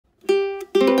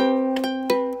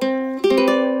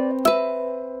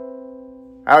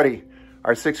Howdy.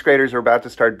 Our sixth graders are about to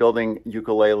start building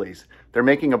ukuleles. They're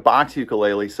making a box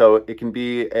ukulele, so it can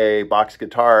be a box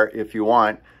guitar if you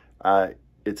want.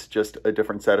 It's just a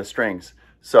different set of strings.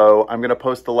 So I'm going to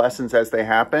post the lessons as they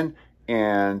happen,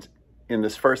 and in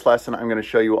this first lesson, I'm going to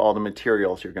show you all the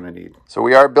materials you're going to need. So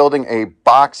we are building a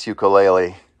box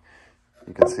ukulele.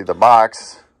 You can see the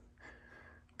box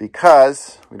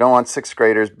because we don't want sixth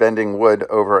graders bending wood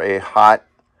over a hot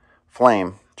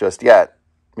flame just yet.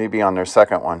 Maybe on their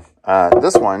second one.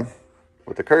 This one,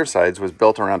 with the curved sides, was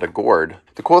built around a gourd.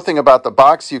 The cool thing about the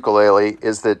box ukulele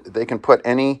is that they can put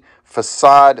any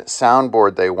facade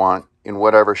soundboard they want in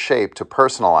whatever shape to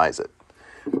personalize it.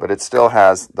 But it still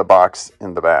has the box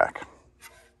in the back.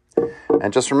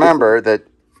 And just remember that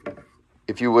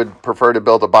if you would prefer to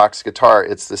build a box guitar,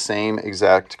 it's the same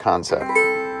exact concept.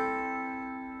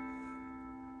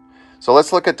 So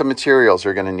let's look at the materials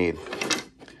you're going to need.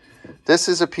 This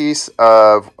is a piece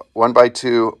of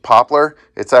 1x2 poplar.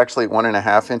 It's actually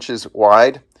 1.5 inches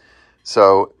wide.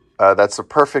 So that's the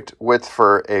perfect width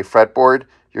for a fretboard.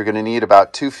 You're going to need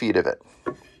about 2 feet of it.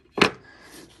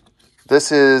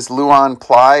 This is Luan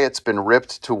Ply. It's been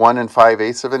ripped to 1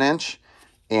 5/8 of an inch.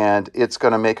 And it's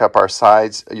going to make up our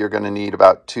sides. You're going to need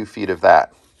about 2 feet of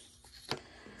that.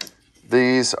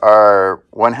 These are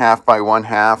 1/2 by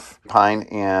 1/2 pine,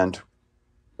 and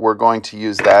we're going to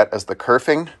use that as the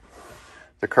kerfing.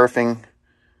 The kerfing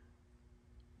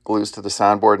glues to the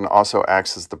soundboard and also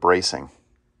acts as the bracing.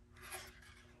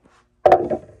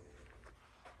 You're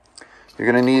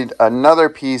going to need another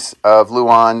piece of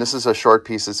Luan. This is a short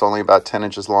piece. It's only about 10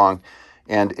 inches long,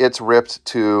 and it's ripped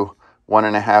to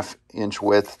 1.5 inch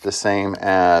width, the same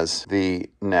as the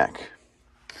neck.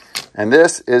 And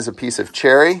this is a piece of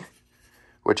cherry,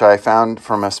 which I found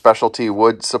from a specialty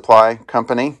wood supply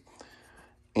company.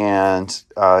 And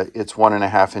it's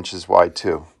 1.5 inches wide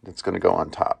too. It's going to go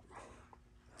on top.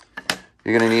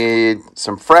 You're going to need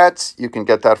some frets. You can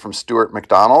get that from Stuart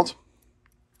McDonald.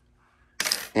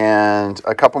 And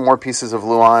a couple more pieces of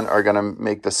Luan are going to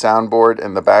make the soundboard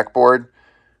and the backboard.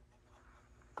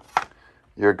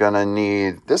 You're going to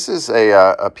need, this is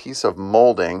a piece of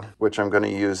molding, which I'm going to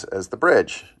use as the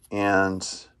bridge. And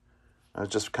I was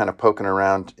just kind of poking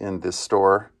around in this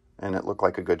store, and it looked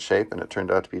like a good shape, and it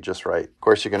turned out to be just right. Of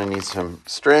course, you're going to need some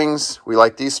strings. We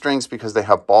like these strings because they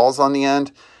have balls on the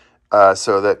end,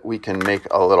 so that we can make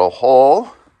a little hole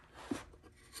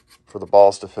for the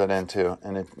balls to fit into,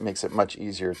 and it makes it much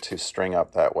easier to string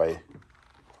up that way.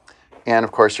 And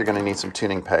of course, you're going to need some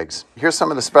tuning pegs. Here's some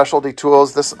of the specialty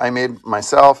tools. This I made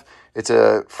myself. It's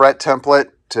a fret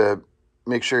template to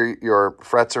make sure your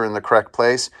frets are in the correct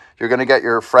place. You're going to get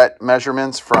your fret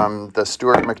measurements from the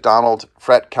Stuart McDonald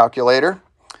fret calculator.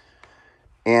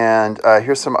 And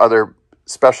here's some other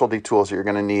specialty tools you're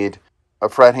going to need. A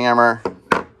fret hammer,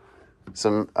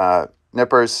 some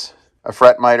nippers, a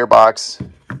fret miter box,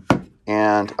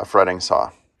 and a fretting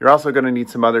saw. You're also going to need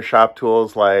some other shop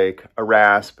tools like a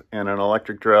rasp and an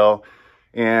electric drill.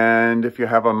 And if you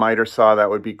have a miter saw,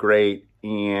 that would be great.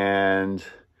 And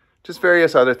just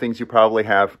various other things you probably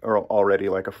have already,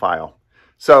 like a file.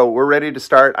 So we're ready to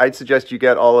start. I'd suggest you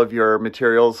get all of your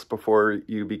materials before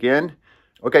you begin.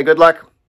 Okay, good luck.